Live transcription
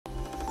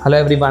Hello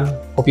everyone,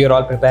 hope you're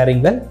all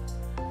preparing well.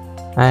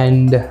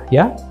 And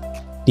yeah,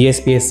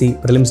 TSPSC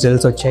prelims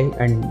results వచ్చాయి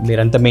and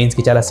మీరంతా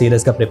మెయిన్స్కి చాలా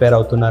సీరియస్గా ప్రిపేర్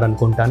అవుతున్నారు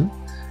అనుకుంటాను.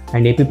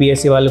 అండ్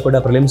APPSC వాళ్ళు కూడా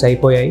ప్రిలిమ్స్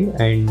అయిపోయాయి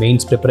అండ్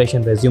మెయిన్స్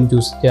ప్రిపరేషన్ రెజ్యూమ్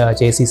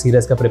చేసి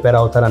సీరియస్గా ప్రిపేర్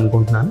అవుతారు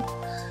అనుకుంటున్నాను.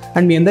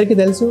 అండ్ మీ అందరికీ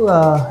తెలుసు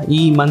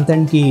ఈ మంత్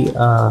ఎండ్కి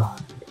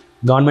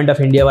గవర్నమెంట్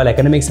ఆఫ్ ఇండియా వాళ్ళు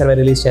ఎకనామిక్ సర్వే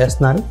రిలీజ్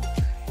చేస్తున్నారు.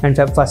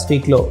 అండ్ ఫస్ట్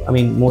వీక్లో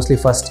మోస్ట్లీ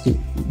ఫస్ట్కి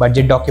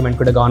బడ్జెట్ డాక్యుమెంట్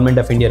కూడా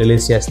గవర్నమెంట్ ఆఫ్ ఇండియా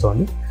రిలీజ్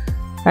చేస్తోంది.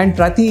 అండ్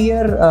ప్రతి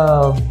ఇయర్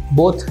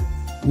బోత్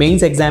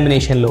మెయిన్స్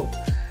ఎగ్జామినేషన్లో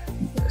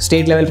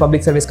state level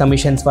public service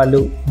commissions వాళ్ళు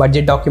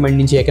బడ్జెట్ డాక్యుమెంట్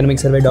నుంచి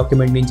ఎకనామిక్ సర్వే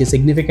డాక్యుమెంట్ నుంచి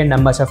significant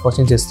numbers of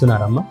questions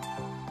ఇస్తున్నారమ్మా.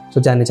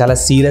 So దాన్ని చాలా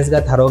సీరియస్గా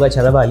థరోగా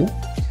చదవాలి.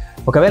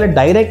 ఒకవేళ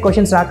డైరెక్ట్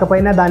క్వశ్చన్స్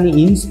రాకపోయినా దాన్ని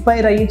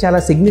ఇన్స్పైర్ అయ్యి చాలా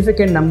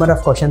సిగ్నిఫికెంట్ నెంబర్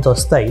ఆఫ్ క్వశ్చన్స్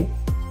వస్తాయి.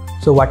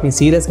 సో వాటిని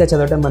సీరియస్గా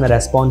చదవటం మన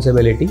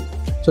రెస్పాన్సిబిలిటీ.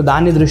 సో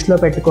దాన్ని దృష్టిలో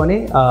పెట్టుకొని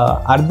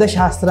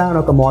అర్థశాస్త్ర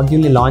అని ఒక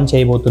మాడ్యూల్ని లాంచ్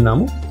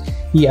చేయబోతున్నాము.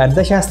 ఈ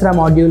అర్థశాస్త్ర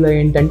మాడ్యూల్లో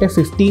ఏంటంటే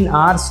 15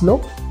 అవర్స్లో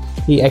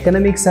ఈ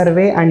ఎకనామిక్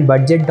సర్వే అండ్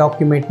బడ్జెట్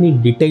డాక్యుమెంట్ని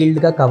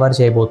డీటెయిల్డ్గా కవర్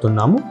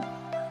చేయబోతున్నాము.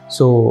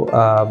 సో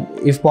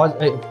ఇఫ్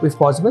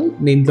పాసిబుల్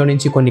దీంట్లో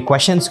నుంచి కొన్ని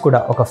క్వశ్చన్స్ కూడా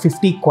ఒక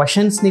 50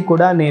 క్వశ్చన్స్ని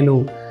కూడా నేను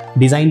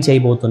డిజైన్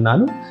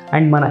చేయబోతున్నాను.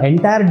 అండ్ మన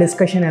ఎంటైర్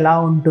డిస్కషన్ ఎలా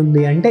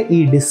ఉంటుంది అంటే ఈ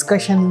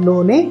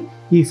డిస్కషన్లోనే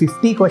ఈ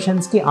 50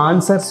 క్వశ్చన్స్కి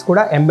ఆన్సర్స్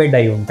కూడా ఎంబెడ్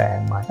అయి ఉంటాయి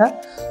అన్నమాట.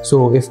 సో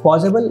ఇఫ్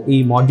పాసిబుల్ ఈ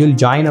మాడ్యూల్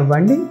జాయిన్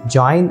అవ్వండి.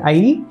 జాయిన్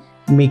అయ్యి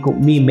మీకు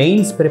మీ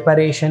మెయిన్స్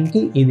ప్రిపరేషన్కి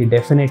ఇది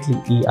డెఫినెట్లీ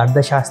ఈ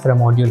అర్థశాస్త్ర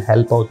మాడ్యూల్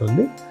హెల్ప్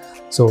అవుతుంది.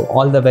 So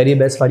all the very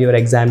best for your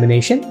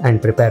examination and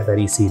prepare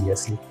very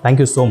seriously.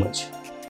 Thank you so much.